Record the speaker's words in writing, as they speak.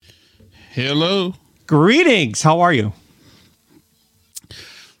Hello. Greetings. How are you?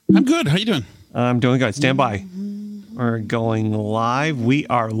 I'm good. How you doing? I'm doing good. Stand by. We're going live. We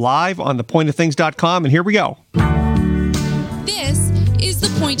are live on thepointofthings.com, and here we go. This is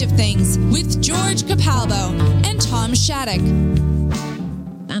The Point of Things with George Capalbo and Tom Shattuck.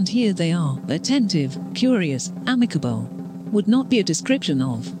 And here they are, attentive, curious, amicable. Would not be a description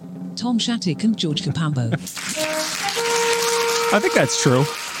of Tom Shattuck and George Capalbo. I think that's true.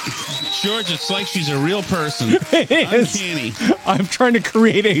 George, it's like she's a real person. Uncanny. I'm trying to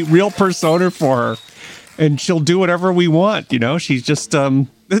create a real persona for her, and she'll do whatever we want. You know, she's just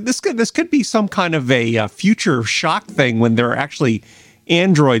this could be some kind of a future shock thing when there are actually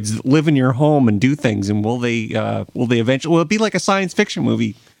androids that live in your home and do things. And will they eventually? Will it be like a science fiction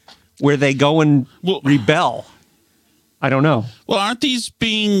movie where they go and rebel? I don't know. Well, aren't these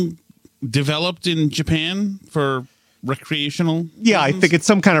being developed in Japan for recreational? Yeah, reasons? I think it's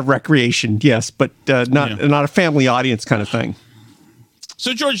some kind of recreation, yes, but not a family audience kind of thing.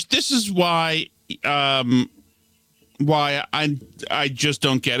 So, George, this is why I just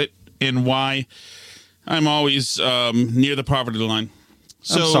don't get it, and why I'm always near the poverty line.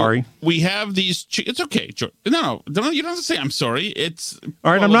 So I'm sorry. We have these. It's okay, George. No, you don't have to say I'm sorry. It's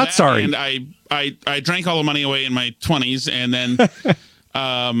all right. I'm not sorry. And I drank all the money away in my 20s, and then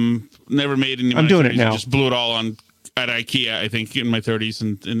never made any money. I'm doing it now. Just blew it all on at IKEA, I think, in my 30s,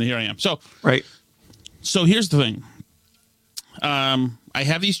 and here I am. So right. So here's the thing. I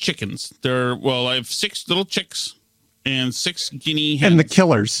have these chickens. I have 6 little chicks and 6 guinea hens. And the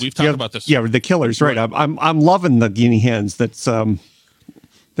killers. We've talked about this. Yeah, the killers. Right. I'm loving the guinea hens. That's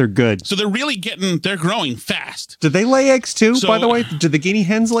they're good. So they're growing fast. Do they lay eggs too? By the way, do the guinea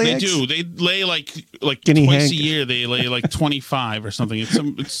hens lay eggs? They do. They lay like guinea twice a year. They lay like 25 or something.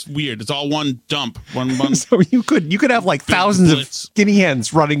 It's weird. It's all one dump. One. So you could have like thousands of guinea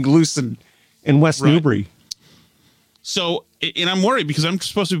hens running loose in West Newbury. So, and I'm worried because I'm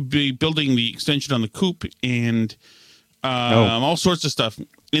supposed to be building the extension on the coop and all sorts of stuff.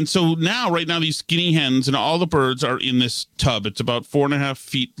 And so right now, these guinea hens and all the birds are in this tub. It's about 4.5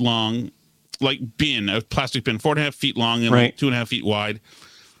 feet long, like a plastic bin, 4.5 feet long and like 2.5 feet wide.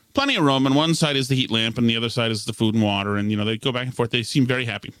 Plenty of room. And one side is the heat lamp and the other side is the food and water. And, they go back and forth. They seem very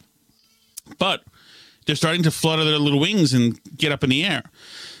happy. But they're starting to flutter their little wings and get up in the air.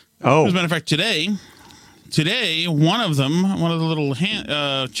 Oh. As a matter of fact, today, one of the little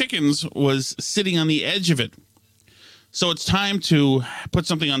chickens was sitting on the edge of it. So it's time to put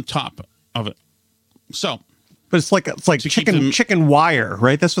something on top of it. But it's like chicken wire,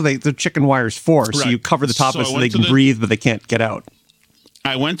 right? That's what the chicken wire's for. Right. So you cover the top of it so they can breathe, but they can't get out.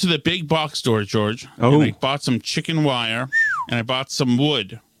 I went to the big box store, George, and I bought some chicken wire, and I bought some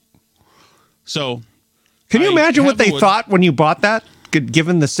wood. So, can you imagine what they thought when you bought that?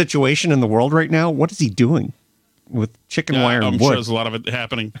 Given the situation in the world right now, what is he doing with chicken wire and wood? I'm sure there's a lot of it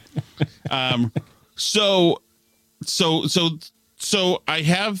happening. So I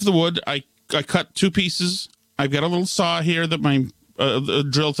have the wood. I cut 2 pieces. I've got a little saw here that my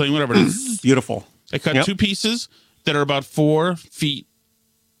drill thing, whatever it is. Beautiful. I cut 2 pieces that are about 4 feet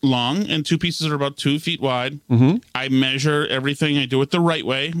long and 2 pieces that are about 2 feet wide. Mm-hmm. I measure everything. I do it the right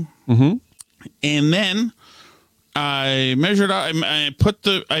way. Mm-hmm. And then I measured out.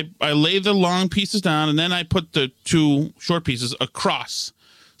 I lay the long pieces down, and then I put the 2 short pieces across.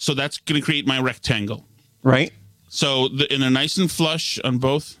 So that's going to create my rectangle. Right. So and they're nice and flush on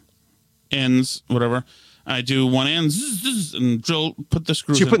both ends, whatever. I do one end and put the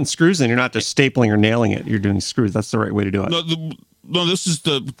screws in. So you're putting screws in. You're not just stapling or nailing it. You're doing screws. That's the right way to do it. No, this is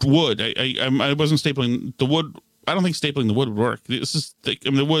the wood. I wasn't stapling the wood. I don't think stapling the wood would work. This is thick. I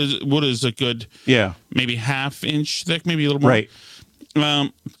mean, the wood is a good, maybe 1/2 inch thick, maybe a little more. Right.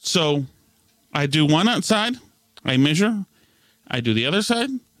 So I do one outside. I measure. I do the other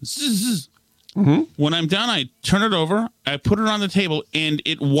side. Mm-hmm. When I'm done, I turn it over. I put it on the table, and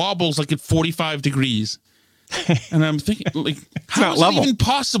it wobbles like at 45 degrees. And I'm thinking, like, how is that even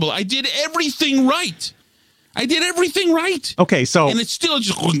possible? I did everything right. Okay, so and it's still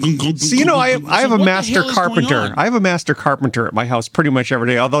just. So I have a master carpenter. I have a master carpenter at my house pretty much every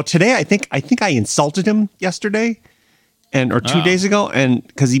day. Although today, I think I insulted him yesterday, or 2 days ago, and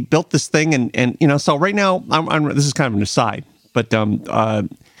because he built this thing, and so right now, this is kind of an aside, but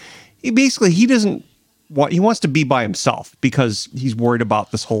he wants to be by himself because he's worried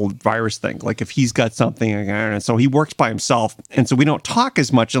about this whole virus thing. Like if he's got something, and so he works by himself, and so we don't talk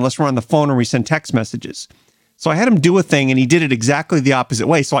as much unless we're on the phone or we send text messages. So I had him do a thing, and he did it exactly the opposite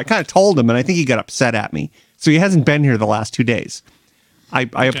way. So I kind of told him, and I think he got upset at me. So he hasn't been here the last 2 days. I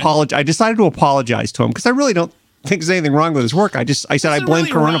apologize. I decided to apologize to him because I really don't think there's anything wrong with his work. I said I blame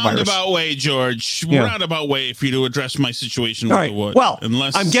really coronavirus. Roundabout way, George. Yeah. Roundabout way for you to address my situation All with right. the wood. Well,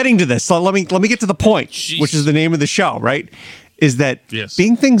 unless I'm getting to this. So let me get to the point, Jeez. which is the name of the show, right? Is that Yes.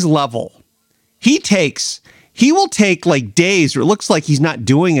 being things level, he will take like days where it looks like he's not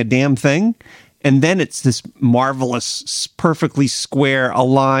doing a damn thing. And then it's this marvelous, perfectly square,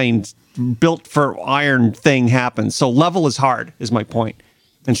 aligned, built for iron thing happens. So level is hard, is my point.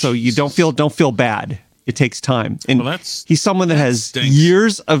 And so you don't feel bad. It takes time. And he's someone that has stinks.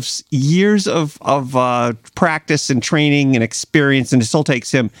 years of practice and training and experience, and it still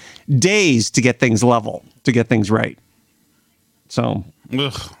takes him days to get things level, to get things right. So,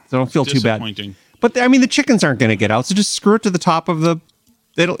 Ugh, so don't feel too bad. But I mean, the chickens aren't going to get out, so just screw it to the top of the.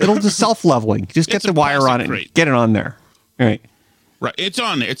 It'll just self-leveling. Just get the wire on it, and get it on there. All right. Right. It's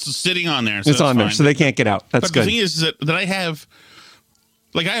on there. It's sitting on there. So it's on there, fine. so they can't get out. That's but good. The thing is that I have,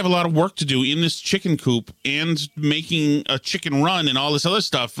 like, I have a lot of work to do in this chicken coop and making a chicken run and all this other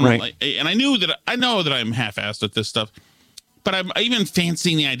stuff. And, right. And I know that I'm half-assed at this stuff, but I'm even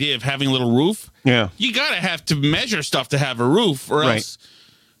fancying the idea of having a little roof. Yeah. You gotta have to measure stuff to have a roof, or else.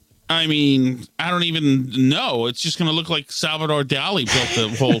 I mean, I don't even know. It's just going to look like Salvador Dali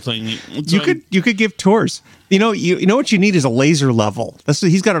built the whole thing. You could give tours. You know what you need is a laser level.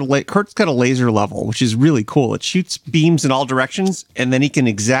 Kurt's got a laser level, which is really cool. It shoots beams in all directions, and then he can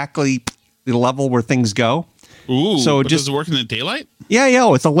exactly level where things go. Ooh, so does it work in the daylight?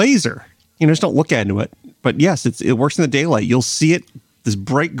 Yeah, it's a laser. Just don't look into it. But yes, it works in the daylight. You'll see it, this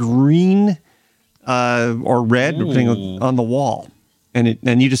bright green or red depending on the wall, and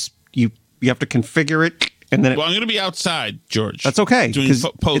you have to configure it, and then I'm going to be outside, George. That's okay, because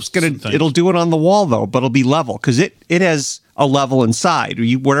it'll do it on the wall though, but it'll be level because it has a level inside.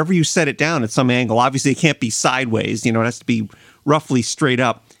 Wherever you set it down at some angle, obviously it can't be sideways. It has to be roughly straight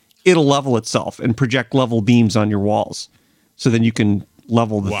up. It'll level itself and project level beams on your walls, so then you can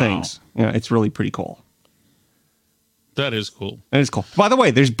level the things. Yeah, it's really pretty cool. That is cool. That is cool. By the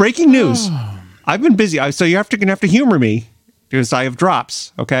way, there's breaking news. I've been busy, so you're gonna have to humor me because I have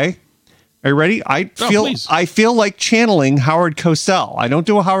drops. Okay. Are you ready? I feel like channeling Howard Cosell. I don't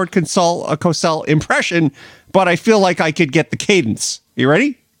do a Howard Cosell impression, but I feel like I could get the cadence. You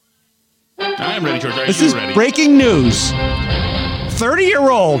ready? I am ready, George. This is breaking news.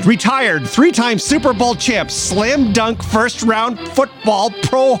 30-year-old, retired, 3-time Super Bowl champ, slam dunk first-round football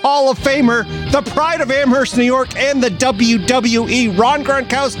pro Hall of Famer, the pride of Amherst, New York, and the WWE, Ron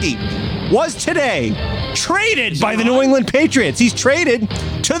Gronkowski, was today traded by the New England Patriots. He's traded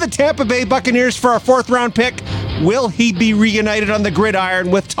to the Tampa Bay Buccaneers for a 4th-round pick. Will he be reunited on the gridiron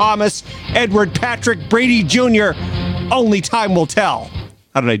with Thomas Edward Patrick Brady Jr.? Only time will tell.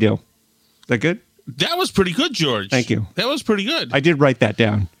 How did I do? Is that good? That was pretty good, George. Thank you. That was pretty good. I did write that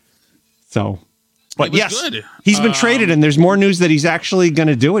down. So, but yes, good. He's been traded, and there's more news that he's actually going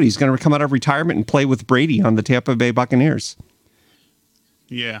to do it. He's going to come out of retirement and play with Brady on the Tampa Bay Buccaneers.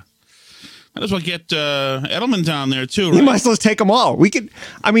 Yeah. Might as well get Edelman down there too. Right? You might as well take them all.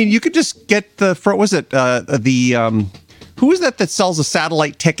 You could just get the. Who is that sells a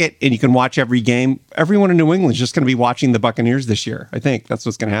satellite ticket and you can watch every game? Everyone in New England is just going to be watching the Buccaneers this year. I think that's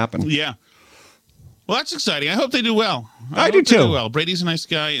what's going to happen. Yeah. Well, that's exciting. I hope they do well. I do too. Do well. Brady's a nice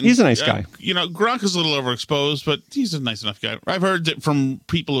guy. And, he's a nice guy. Gronk is a little overexposed, but he's a nice enough guy. I've heard that from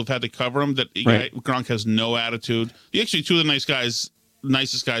people who've had to cover him that Gronk has no attitude. He's actually two of the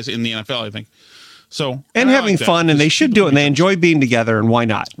nicest guys in the NFL, I think. So and having fun, and they should do it, and they enjoy being together, and why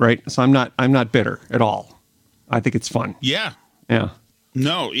not, right? So I'm not bitter at all. I think it's fun. Yeah. Yeah.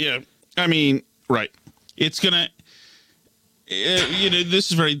 No. Yeah. I mean, right. It's gonna. This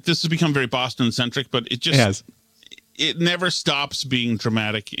has become very Boston centric, but it just it never stops being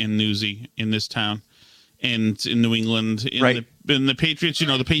dramatic and newsy in this town and in New England. In the Patriots,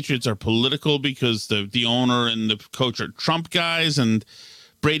 the Patriots are political because the owner and the coach are Trump guys, and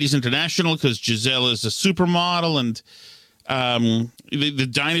Brady's international because Giselle is a supermodel, and the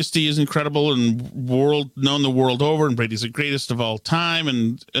dynasty is incredible and known the world over, and Brady's the greatest of all time,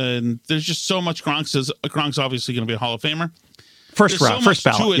 and there's just so much. Gronk's obviously going to be a Hall of Famer. First ballot. There's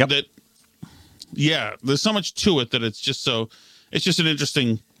so much to it that it's just an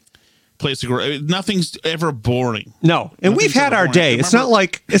interesting place to grow. Nothing's ever boring. No, and we've had our day. It's not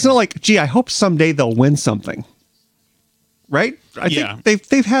like, gee, I hope someday they'll win something. Right? I think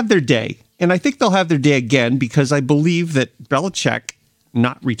they've had their day, and I think they'll have their day again because I believe that Belichick,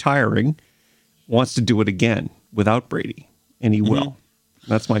 not retiring, wants to do it again without Brady, and he will.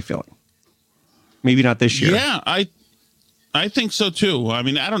 That's my feeling. Maybe not this year. Yeah, I think so too. I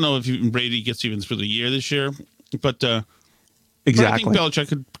mean, I don't know if Brady gets even through the year this year, but exactly. But I think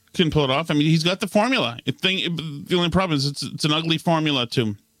Belichick can pull it off. I mean, he's got the formula. The only problem is it's an ugly formula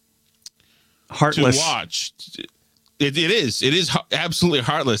to watch. It is absolutely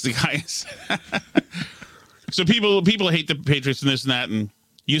heartless. The guys. So people hate the Patriots and this and that, and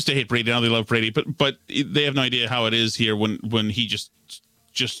used to hate Brady. Now they love Brady, but they have no idea how it is here when he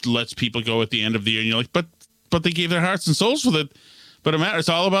just lets people go at the end of the year. And you're like, but they gave their hearts and souls for it. But it's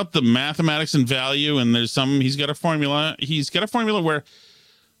all about the mathematics and value. And he's got a formula. He's got a formula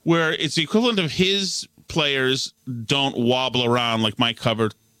where it's the equivalent of his players don't wobble around like my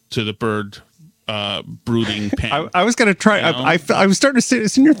cover to the bird brooding pen. I was going to try. I was starting to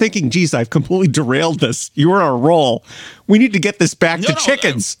sit here thinking, geez, I've completely derailed this. You were on a roll. We need to get this back to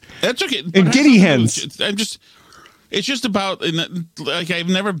chickens. That's okay. And guinea hens. It's just about, like, I've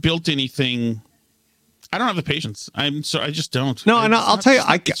never built anything. I don't have the patience. I just don't. No, and I'll tell you,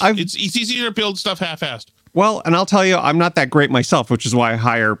 it's easier to build stuff half-assed. Well, and I'll tell you, I'm not that great myself, which is why I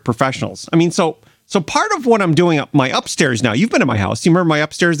hire professionals. I mean, so part of what I'm doing up my upstairs now, you've been in my house. You remember my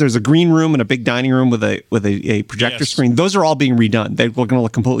upstairs? There's a green room and a big dining room with a projector screen. Those are all being redone. They're going to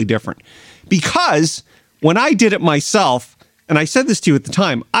look completely different. Because when I did it myself, and I said this to you at the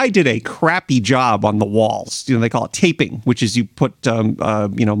time, I did a crappy job on the walls. They call it taping, which is you put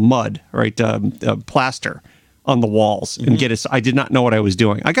mud, right, plaster on the walls and get it. I did not know what I was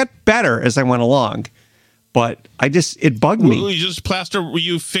doing. I got better as I went along. But it bugged me. Were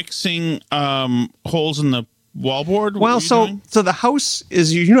you fixing holes in the wallboard? Well, so the house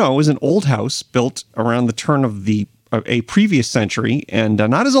is, is an old house built around the turn of a previous century and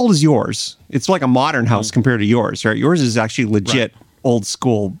not as old as yours. It's like a modern house compared to yours, right? Yours is actually legit old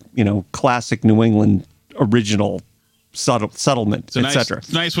school, classic New England original settlement, etc. It's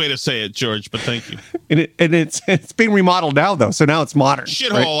a nice way to say it, George, but thank you. and it's being remodeled now, though, so now it's modern.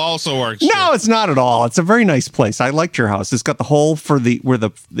 Shithole also works. No, it's not at all. It's a very nice place. I liked your house. It's got the hole for where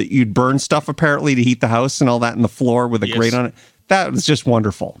you'd burn stuff apparently to heat the house and all that in the floor with a grate on it. That was just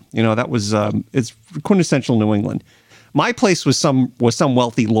wonderful. That was it's quintessential New England. My place was some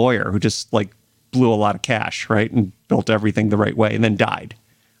wealthy lawyer who just like blew a lot of cash, right, and built everything the right way and then died.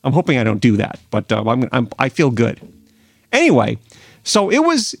 I'm hoping I don't do that, but I feel good. Anyway, so there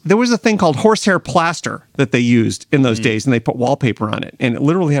was a thing called horsehair plaster that they used in those days, and they put wallpaper on it, and it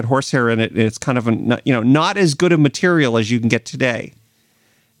literally had horsehair in it, and it's kind of not as good a material as you can get today.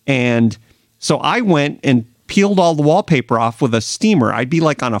 And so I went and peeled all the wallpaper off with a steamer. I'd be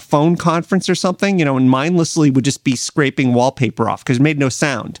like on a phone conference or something, and mindlessly would just be scraping wallpaper off because it made no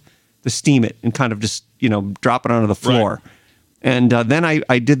sound to steam it and kind of just drop it onto the floor. Right. And then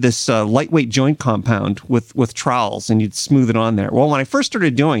I did this lightweight joint compound with trowels, and you'd smooth it on there. Well, when I first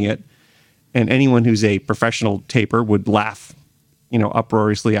started doing it, and anyone who's a professional taper would laugh,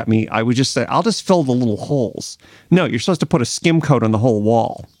 uproariously at me, I would just say, I'll just fill the little holes. No, you're supposed to put a skim coat on the whole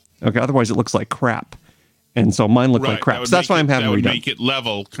wall. Okay, otherwise it looks like crap. And so mine looked like crap. So that's why I'm having it redone. That would make it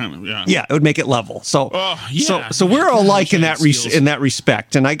level, kind of, yeah. Yeah, it would make it level. So, so we're alike in that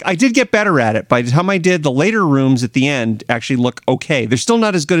respect. And I did get better at it. By the time I did, the later rooms at the end actually look okay. They're still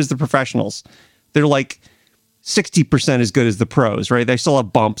not as good as the professionals. They're like 60% as good as the pros, right? They still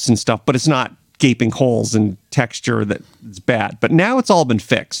have bumps and stuff, but it's not gaping holes and texture that's bad. But now it's all been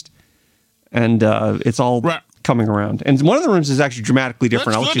fixed. And it's all coming around. And one of the rooms is actually dramatically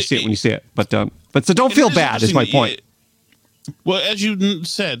different. I'll let you see it when you see it. But so don't feel bad is my point. Well, as you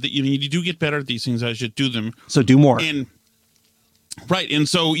said, that you do get better at these things as you do them. So do more. And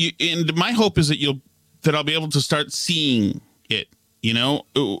so my hope is that I'll be able to start seeing it.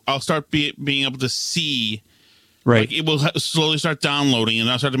 I'll start being able to see. Right. Like it will slowly start downloading, and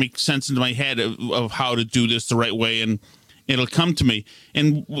I'll start to make sense into my head of how to do this the right way, and it'll come to me.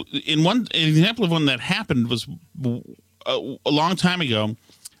 And an example of when that happened was a long time ago.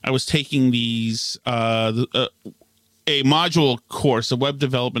 I was taking these a module course, a web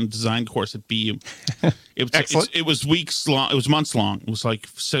development design course at BU. It was weeks long. It was months long. It was like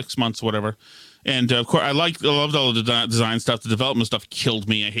 6 months, or whatever. And of course, I loved all the design stuff. The development stuff killed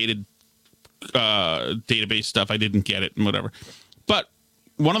me. I hated database stuff. I didn't get it and whatever. But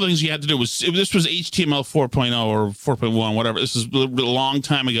one of the things you had to do this was HTML 4.0 or 4.1, whatever. This is a long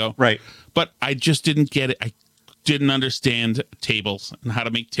time ago. Right. But I just didn't get it. I didn't understand tables and how to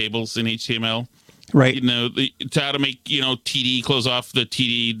make tables in HTML. Right. How to make, TD, close off the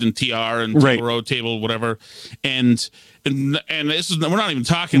TD and TR and table row table, whatever. And this is, we're not even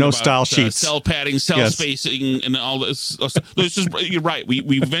talking about style sheets, cell padding, cell spacing, and all this. This is, you're right. We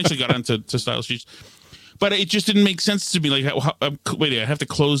eventually got into style sheets. But it just didn't make sense to me. Like, wait, I have to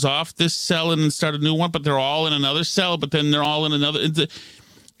close off this cell and start a new one, but they're all in another cell, but then they're all in another.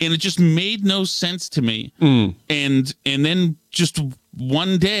 And it just made no sense to me. And then just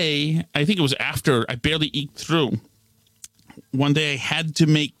one day, I think it was after I barely eked through. One day I had to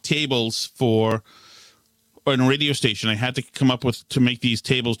make tables for on a radio station. I had to come up with to make these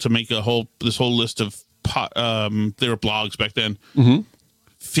tables to make this whole list of there were blogs back then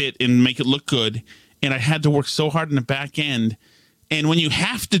fit and make it look good. And I had to work so hard in the back end. And when you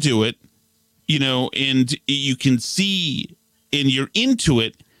have to do it, you know, and you can see and you're into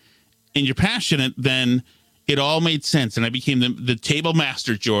it and you're passionate, then it all made sense. And I became the table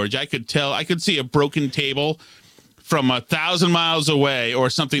master, George. I could see a broken table from 1,000 miles away or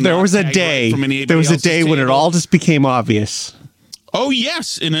something. There was a day when it all just became obvious. Oh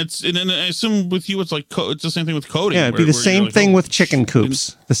yes, and I assume with you it's like it's the same thing with coding. Yeah, it'd be the same thing with chicken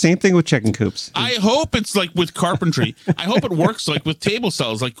coops. The same thing with chicken coops. I hope it's like with carpentry. I hope it works like with table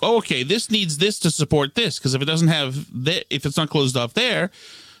cells. Like, oh, okay, this needs this to support this, because if it doesn't have if it's not closed off there,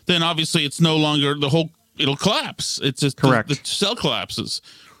 then obviously it's no longer it'll collapse. It's just correct. The cell collapses.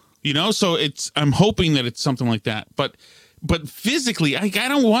 You know, so I'm hoping that it's something like that. But physically, I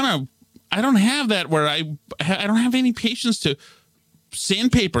don't have that where I don't have any patience to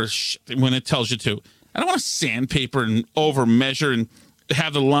sandpaper when it tells you to. I don't want to sandpaper and over measure and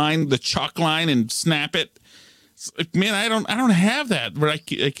have the chalk line and snap it. It's like, man, I don't have that where I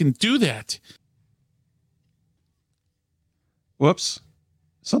can do that. Whoops.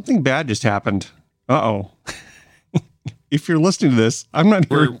 Something bad just happened. Uh-oh. If you're listening to this, I'm not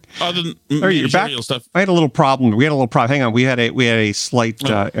here. Other than you're back. Stuff. I had a little problem. We had a little problem. Hang on. We had a slight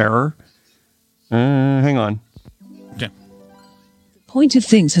error. Hang on. Okay. Point of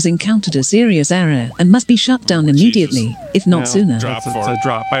Things has encountered a serious error and must be shut down immediately, if not sooner. It's a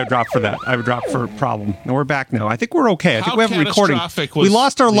drop. I would drop for that. I would drop for a problem. No, we're back now. I think we're okay. I think we have a recording. We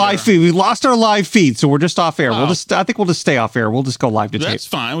lost our live feed. We lost our live feed, so we're just off air. Oh. I think we'll just stay off air. We'll just go live to tape. That's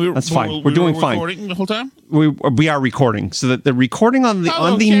fine. That's fine. We're doing fine. Recording the whole time? We are recording, so that the recording on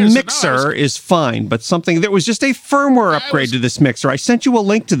the mixer is fine. But there was just a firmware upgrade to this mixer. I sent you a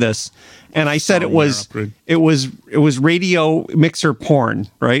link to this. And I said it was radio mixer porn,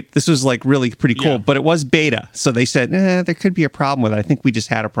 right? This was like really pretty cool, but it was beta. So they said, there could be a problem with it. I think we just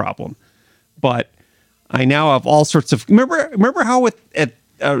had a problem. But I now have all sorts of remember how at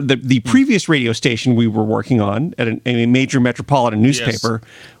the previous radio station we were working on at a major metropolitan newspaper,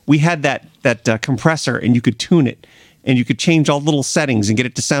 we had that compressor, and you could tune it. And you could change all the little settings and get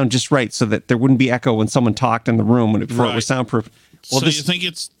it to sound just right so that there wouldn't be echo when someone talked in the room before it was soundproof. Well, so you think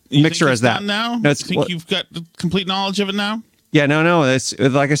it's mixer as that now? No, you've got the complete knowledge of it now? Yeah, no. It's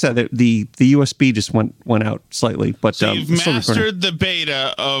like I said, the USB just went out slightly, but so you've mastered the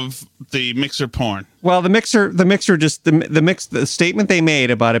beta of the mixer porn. Well, the statement they made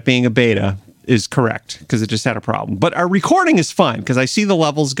about it being a beta is correct because it just had a problem. But our recording is fine because I see the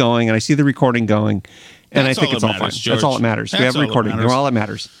levels going and I see the recording going, and I think it's all fine. George. That's all that matters. We have a recording. That's all that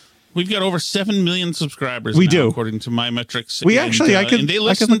matters. We've got over 7 million subscribers. We do, according to my metrics. I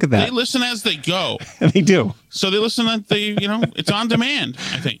could look at that. They listen as they go. They do. So they listen it's on demand,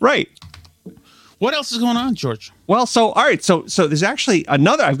 I think. Right. What else is going on, George? Well, all right. So there's actually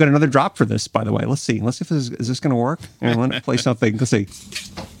another. I've got another drop for this, by the way. Let's see if is this going to work. And let me play something. Let's see.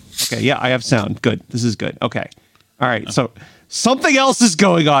 Okay. Yeah, I have sound. Good. This is good. Okay. All right. So something else is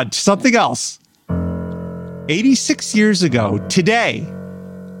going on. Something else. 86 years ago today.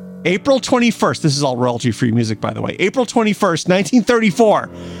 April 21st, this is all royalty-free music, by the way. April 21st, 1934,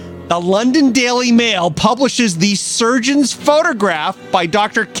 the London Daily Mail publishes the surgeon's photograph by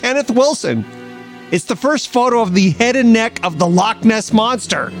Dr. Kenneth Wilson. It's the first photo of the head and neck of the Loch Ness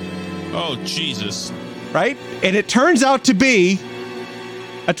Monster. Oh, Jesus. Right? And it turns out to be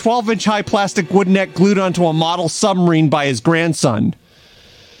a 12-inch high plastic wood neck glued onto a model submarine by his grandson.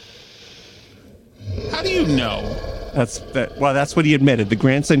 How do you know? That's what he admitted. The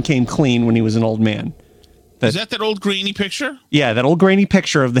grandson came clean when he was an old man. Is that old grainy picture? Yeah, that old grainy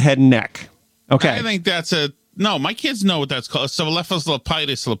picture of the head and neck. Okay. I think that's no, my kids know what that's called.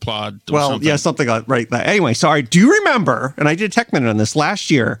 Cephalophytis lapod. Well, something. Yeah, something like right. Anyway, sorry. Do you remember, and I did a tech minute on this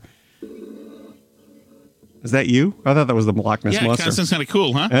last year. Is that you? I thought that was the Loch Ness Monster. Yeah, it sounds kind of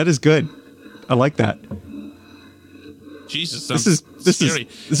cool, huh? That is good. I like that. Jesus, this is scary.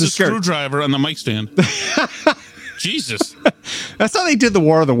 This is a screwdriver on the mic stand. Jesus. That's how they did the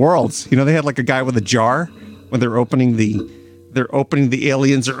War of the Worlds. You know, they had like a guy with a jar when they're opening the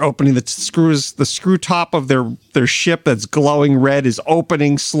aliens are opening the screws. The screw top of their ship that's glowing red is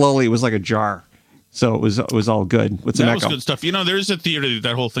opening slowly. It was like a jar. So it was all good. That was good stuff. You know, there is a theory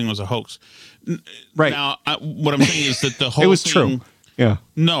that whole thing was a hoax. Right. Now, what I'm saying is that the whole it was true. Yeah.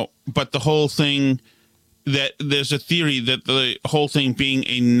 No, but the whole thing, that there's a theory that the whole thing being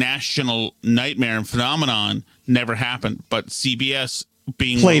a national nightmare and phenomenon never happened. But CBS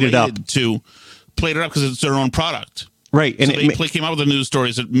being Played it up because it's their own product. Right. And so they came out with the news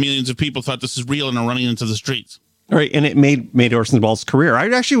stories that millions of people thought this is real and are running into the streets. Right, and it made Orson Welles' career. I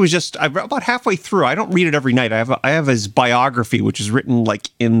actually was I'm about halfway through. I don't read it every night. I have his biography, which is written like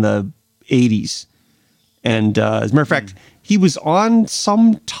in the 80s. And as a matter of fact, he was on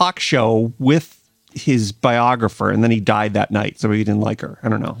some talk show with his biographer, and then he died that night. So he didn't like her. I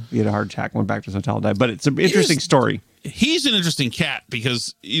don't know. He had a heart attack, went back to his hotel, and died. But it's an interesting story. He's an interesting cat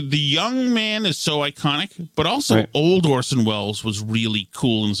because the young man is so iconic, but also old Orson Welles was really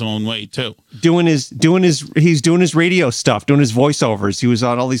cool in his own way too. He's doing his radio stuff, doing his voiceovers. He was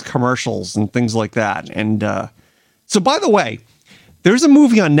on all these commercials and things like that. And so, by the way, there's a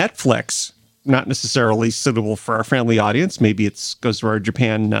movie on Netflix, not necessarily suitable for our family audience. Maybe it goes to our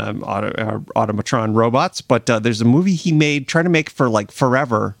Japan automatron robots, but there's a movie he made, trying to make for like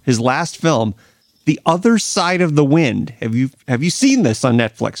forever, his last film, The Other Side of the Wind. Have you seen this on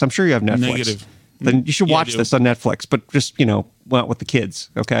Netflix? I'm sure you have Netflix. Negative. Then you should watch this on Netflix, but just, went with the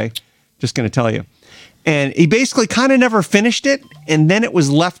kids, okay? Just going to tell you. And he basically kind of never finished it, and then it was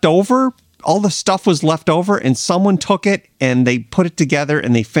left over. All the stuff was left over, and someone took it, and they put it together,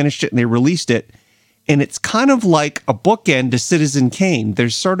 and they finished it, and they released it. And it's kind of like a bookend to Citizen Kane.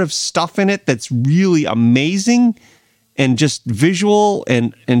 There's sort of stuff in it that's really amazing, and just visual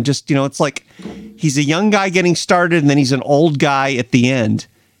and just, it's like he's a young guy getting started and then he's an old guy at the end.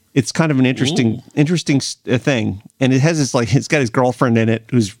 It's kind of an interesting thing. And it has it's got his girlfriend in it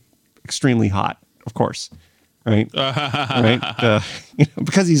who's extremely hot, of course. Right. Right.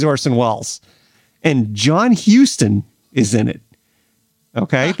 Because he's Orson Welles. And John Huston is in it.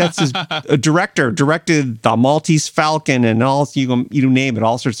 Okay. That's his directed The Maltese Falcon and all, you name it,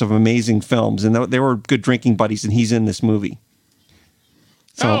 all sorts of amazing films. And they were good drinking buddies, and he's in this movie.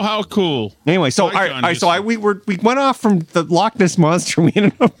 So, how cool. Anyway, so we went off from the Loch Ness Monster. We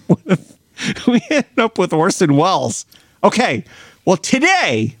ended up with Orson Welles. Okay. Well,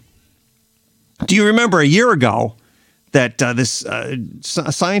 today, do you remember a year ago that this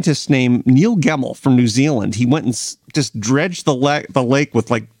scientist named Neil Gemmell from New Zealand, he went and just dredged the lake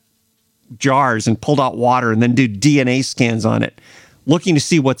with like jars and pulled out water and then did DNA scans on it, looking to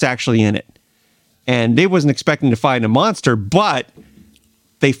see what's actually in it. And they wasn't expecting to find a monster, but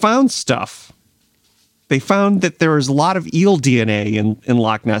they found stuff. They found that there was a lot of eel DNA in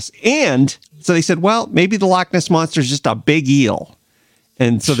Loch Ness. And so they said, well, maybe the Loch Ness Monster is just a big eel.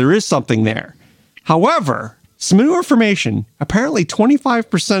 And so there is something there. However, some new information. Apparently,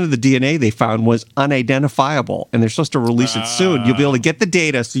 25% of the DNA they found was unidentifiable, and they're supposed to release it soon. You'll be able to get the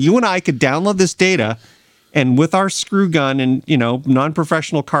data, so you and I could download this data, and with our screw gun and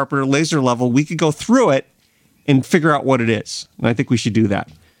non-professional carpenter laser level, we could go through it and figure out what it is. And I think we should do that.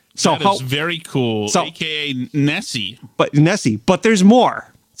 So that is very cool. So, AKA Nessie. But there's more.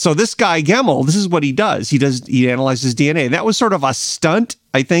 So this guy Gemmell, this is what he does. He analyzes DNA. That was sort of a stunt,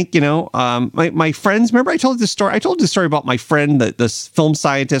 I think. My friends. Remember, I told this story. I told this story about my friend, this film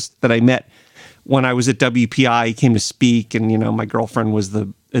scientist that I met when I was at WPI. He came to speak, and my girlfriend was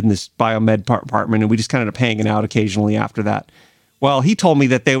in this biomed department, and we just kind of ended up hanging out occasionally after that. Well, he told me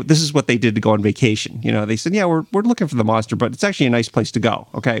that this is what they did to go on vacation. They said, yeah, we're looking for the monster, but it's actually a nice place to go.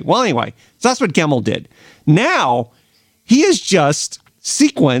 Okay. Well, anyway, so that's what Gemmell did. Now he has just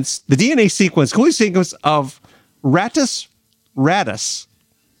sequence, the DNA sequence, complete sequence of Rattus rattus.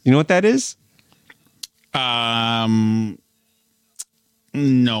 You know what that is? No.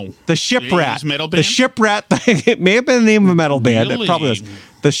 The ship rat. Metal band? The ship rat. It may have been the name of a metal band. Really? It probably is.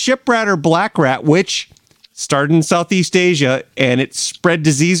 The ship rat or black rat, which started in Southeast Asia, and it spread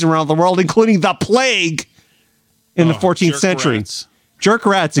disease around the world, including the plague in the 14th century. Rats. Jerk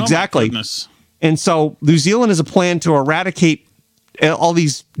rats, exactly. And so New Zealand has a plan to eradicate all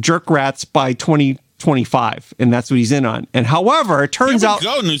these jerk rats by 2025, and that's what he's in on. And however, it turns out,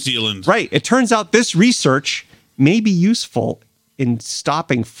 go New Zealand. Right. It turns out this research may be useful in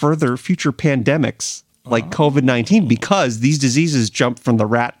stopping further future pandemics like COVID-19, because these diseases jump from the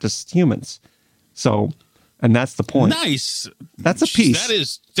rat to humans. So, and that's the point. Nice. That's a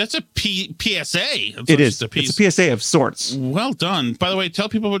piece. That's a PSA. It is. It's a PSA of sorts. Well done. By the way, tell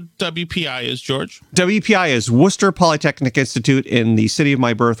people what WPI is, George. WPI is Worcester Polytechnic Institute in the city of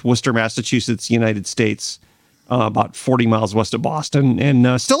my birth, Worcester, Massachusetts, United States, about 40 miles west of Boston,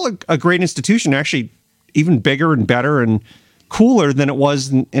 and still a great institution, actually even bigger and better and cooler than it was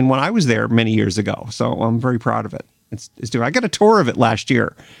in when I was there many years ago. So I'm very proud of it. It's doing. I got a tour of it last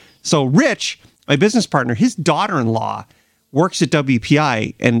year. So Rich, my business partner, his daughter-in-law works at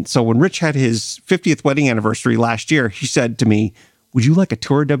WPI. And so when Rich had his 50th wedding anniversary last year, he said to me, would you like a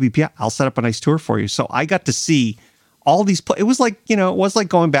tour of WPI? I'll set up a nice tour for you. So I got to see all these. It was like, it was like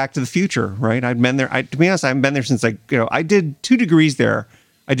going back to the future, right? I'd been there. To be honest, I haven't been there since I did 2 degrees there.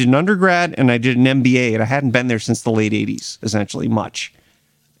 I did an undergrad and I did an MBA, and I hadn't been there since the late 80s, essentially, much.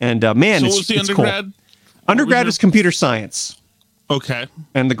 And man, so it's, what was the it's undergrad? cool. Undergrad was computer science. Okay.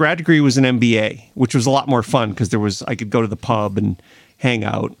 And the grad degree was an MBA, which was a lot more fun because I could go to the pub and hang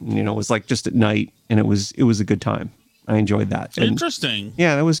out. And, it was like just at night, and it was a good time. I enjoyed that. And interesting.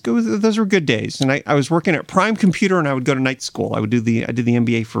 yeah, that was good. Those were good days. And I was working at Prime Computer, and I would go to night school. I did the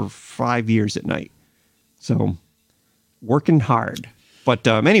MBA for 5 years at night. So working hard. But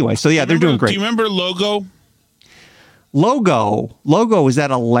anyway, so yeah, they're doing great. Do you remember Logo? Logo, is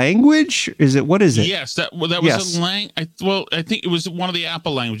that a language? What is it? Yes, that was Yes. a I think it was one of the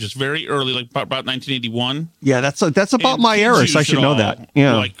Apple languages, very early, like about 1981. Yeah, that's about And my kids era, use so I it should know all. that.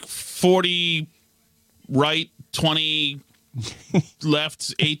 Yeah. Like 40 right, 20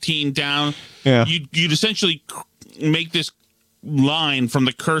 left, 18 down. Yeah. You'd essentially make this line from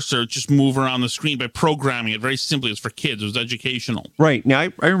the cursor just move around the screen by programming it very simply. It's for kids. It was educational. Right. Now,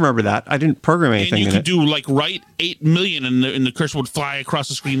 I remember that. I didn't program anything And you in could it. do like write 8 million and the cursor would fly across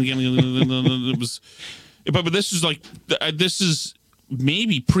the screen again. It was, but this is like, this is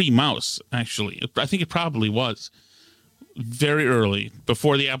maybe pre-mouse, actually. I think it probably was very early,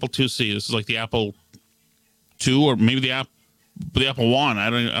 before the Apple IIc. This is like the Apple II or maybe the Apple I. I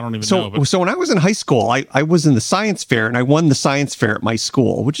don't even know. But So when I was in high school, I was in the science fair, and I won the science fair at my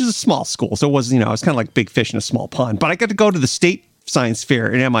school, which is a small school. So it was, I was kind of like big fish in a small pond. But I got to go to the state science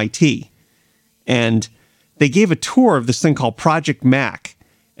fair at MIT, and they gave a tour of this thing called Project Mac.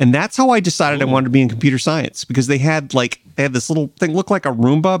 And that's how I decided I wanted to be in computer science, because they had this little thing, looked like a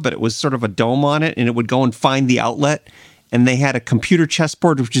Roomba, but it was sort of a dome on it, and it would go and find the outlet. And they had a computer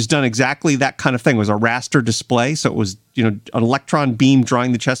chessboard, which is done exactly that kind of thing. It was a raster display. So it was, an electron beam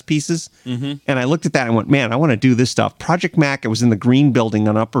drawing the chess pieces. Mm-hmm. And I looked at that and went, man, I want to do this stuff. Project Mac, it was in the green building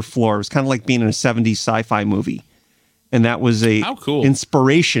on upper floor. It was kind of like being in a 70s sci-fi movie. And that was How cool.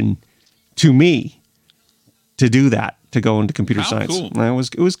 inspiration to me to do that, to go into computer How science. cool. And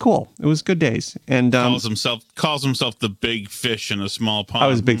it was cool. It was good days. And calls himself the big fish in a small pond. I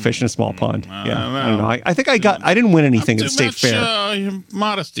was a big fish in a small pond. Yeah, I I don't know. I think I didn't win anything at the state fair.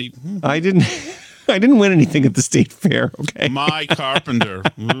 Modesty. I didn't win anything at the state fair. Okay. My carpenter.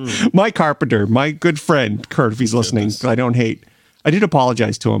 My good friend Kurt, if he's listening, that I don't hate. I did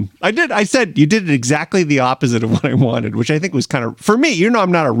apologize to him. I said you did exactly the opposite of what I wanted, which I think was kind of, for me,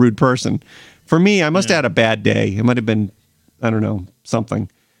 I'm not a rude person. For me, I must have had a bad day. It might have been, I don't know, something.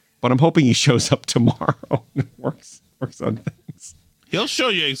 But I'm hoping he shows up tomorrow and works on things. He'll show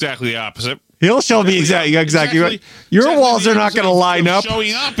you exactly the opposite. He'll show me exactly. Your walls are not going to line up.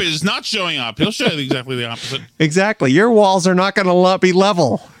 Showing up is not showing up. He'll show you exactly the opposite. Exactly. Your walls are not going to be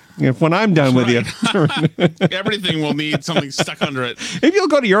level when I'm done with you. Everything will need something stuck under it. If you'll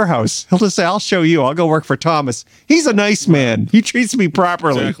go to your house, he'll just say, I'll show you. I'll go work for Thomas. He's a nice man. He treats me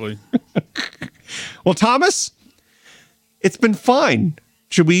properly. Exactly. Well, Thomas, it's been fine.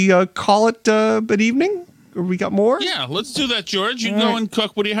 Should we call it an evening? Or we got more? Yeah, let's do that, George. You go and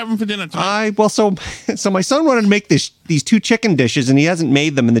cook. What are you having for dinner tonight? So my son wanted to make these 2 chicken dishes, and he hasn't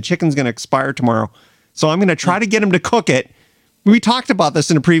made them, and the chicken's going to expire tomorrow. So I'm going to try to get him to cook it. We talked about this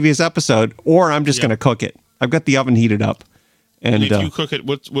in a previous episode, or I'm just going to cook it. I've got the oven heated up. And if you cook it,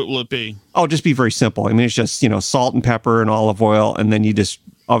 what will it be? Oh, just be very simple. I mean, it's just, salt and pepper and olive oil, and then you just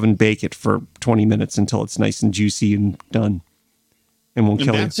oven bake it for 20 minutes until it's nice and juicy and done. And won't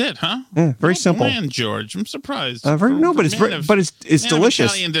kill you. That's it, huh? Yeah, very simple. Man, George, I'm surprised. But it's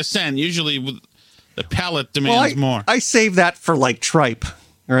delicious. Italian descent, usually the palate demands more. I save that for like tripe,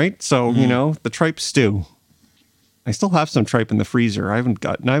 right? So the tripe stew. I still have some tripe in the freezer. I haven't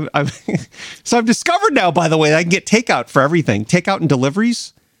gotten. So I've discovered now, by the way, that I can get takeout for everything, takeout and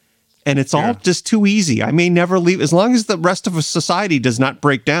deliveries, and it's all just too easy. I may never leave as long as the rest of society does not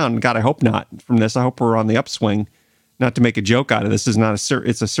break down. God, I hope not. From this, I hope we're on the upswing. Not to make a joke out of this, is not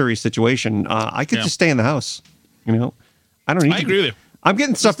it's a serious situation. I could just stay in the house. I don't need. I agree with you. I'm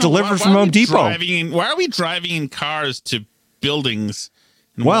getting stuff delivered from Home Depot. Why are we driving in cars to buildings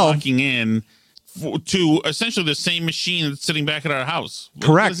and walking in to essentially the same machine that's sitting back at our house?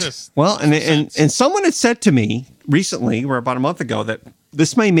 Correct. What is this? Well, and someone had said to me recently, or about a month ago, that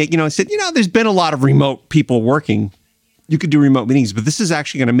this may make, I said, there's been a lot of remote people working. You could do remote meetings, but this is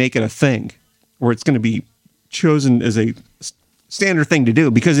actually going to make it a thing where it's going to be chosen as a standard thing to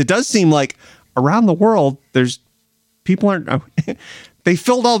do, because it does seem like around the world, people aren't, they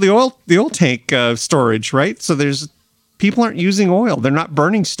filled all the oil tank storage, right? So people aren't using oil. They're not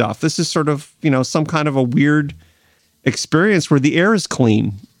burning stuff. This is sort of, some kind of a weird experience where the air is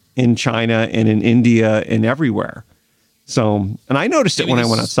clean in China and in India and everywhere. So, and I noticed it when I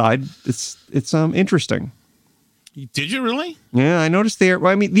went outside. It's interesting. Did you really? Yeah, I noticed the air.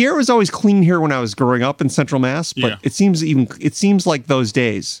 Well, I mean, the air was always clean here when I was growing up in Central Mass, but it seems like those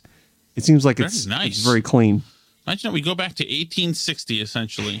days. It seems like it's very clean. Imagine we go back to 1860,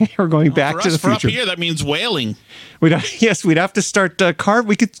 essentially. We're going back to the future. For up here, that means whaling. We'd have to start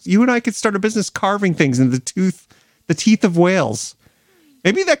you and I could start a business carving things in the teeth of whales.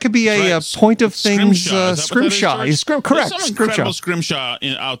 Maybe that could be a point of things scrimshaw. Correct. There's some incredible scrimshaw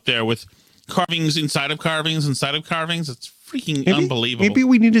out there with carvings inside of carvings inside of carvings. It's freaking unbelievable. Maybe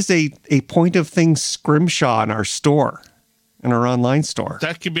we need a point of things scrimshaw in our store. In our online store.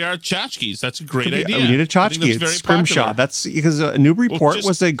 That could be our tchotchkes. That's a great idea. We need a tchotchke. It's scrimshaw. That's because a Newburyport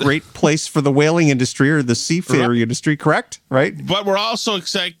was a great place for the whaling industry or the seafaring industry, correct? Right? But we're also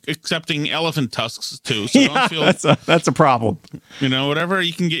accepting elephant tusks too. So don't feel that's a problem. Whatever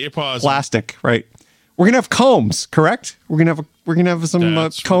you can get your paws Plastic, right? We're gonna have combs, correct? We're gonna have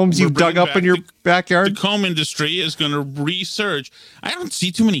some combs you've dug up in your backyard. The comb industry is gonna resurge. I don't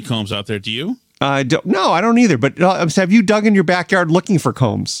see too many combs out there, do you? I don't either. But have you dug in your backyard looking for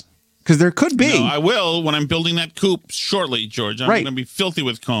combs? Because there could be. No, I will when I'm building that coop shortly, George. I'm going to be filthy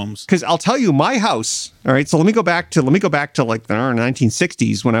with combs. Because I'll tell you, my house. All right, so let me go back to like the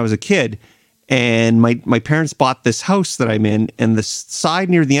 1960s when I was a kid, and my parents bought this house that I'm in, and the side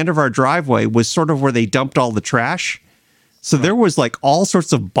near the end of our driveway was sort of where they dumped all the trash. So there was like all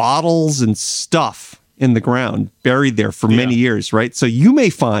sorts of bottles and stuff in the ground buried there for many years, right? So you may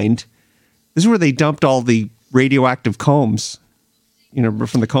find. This is where they dumped all the radioactive combs,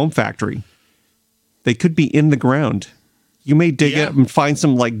 from the comb factory. They could be in the ground. You may dig up and find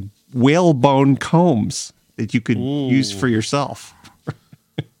some like whalebone combs that you could use for yourself.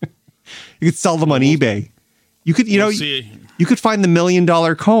 You could sell them on eBay. You could, you could find the $1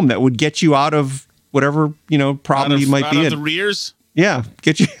 million comb that would get you out of whatever problem you might be in. The rears. Yeah,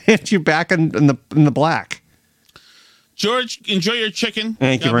 get you back in the black. George, enjoy your chicken.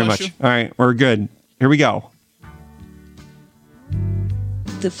 Thank you very much. All right, we're good. Here we go.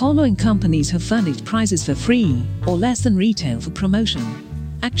 The following companies have furnished prizes for free or less than retail for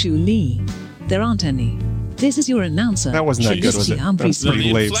promotion. Actually, there aren't any. This is your announcer. That wasn't that good, was it? That's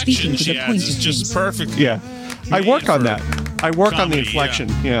pretty late. Speaking to the point is just perfect. Yeah. I work on that. I work on the inflection.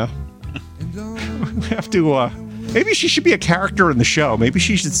 Yeah. We have to, maybe she should be a character in the show. Maybe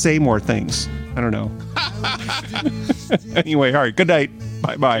she should say more things. I don't know. Anyway, all right. Good night.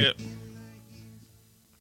 Bye-bye. Yep.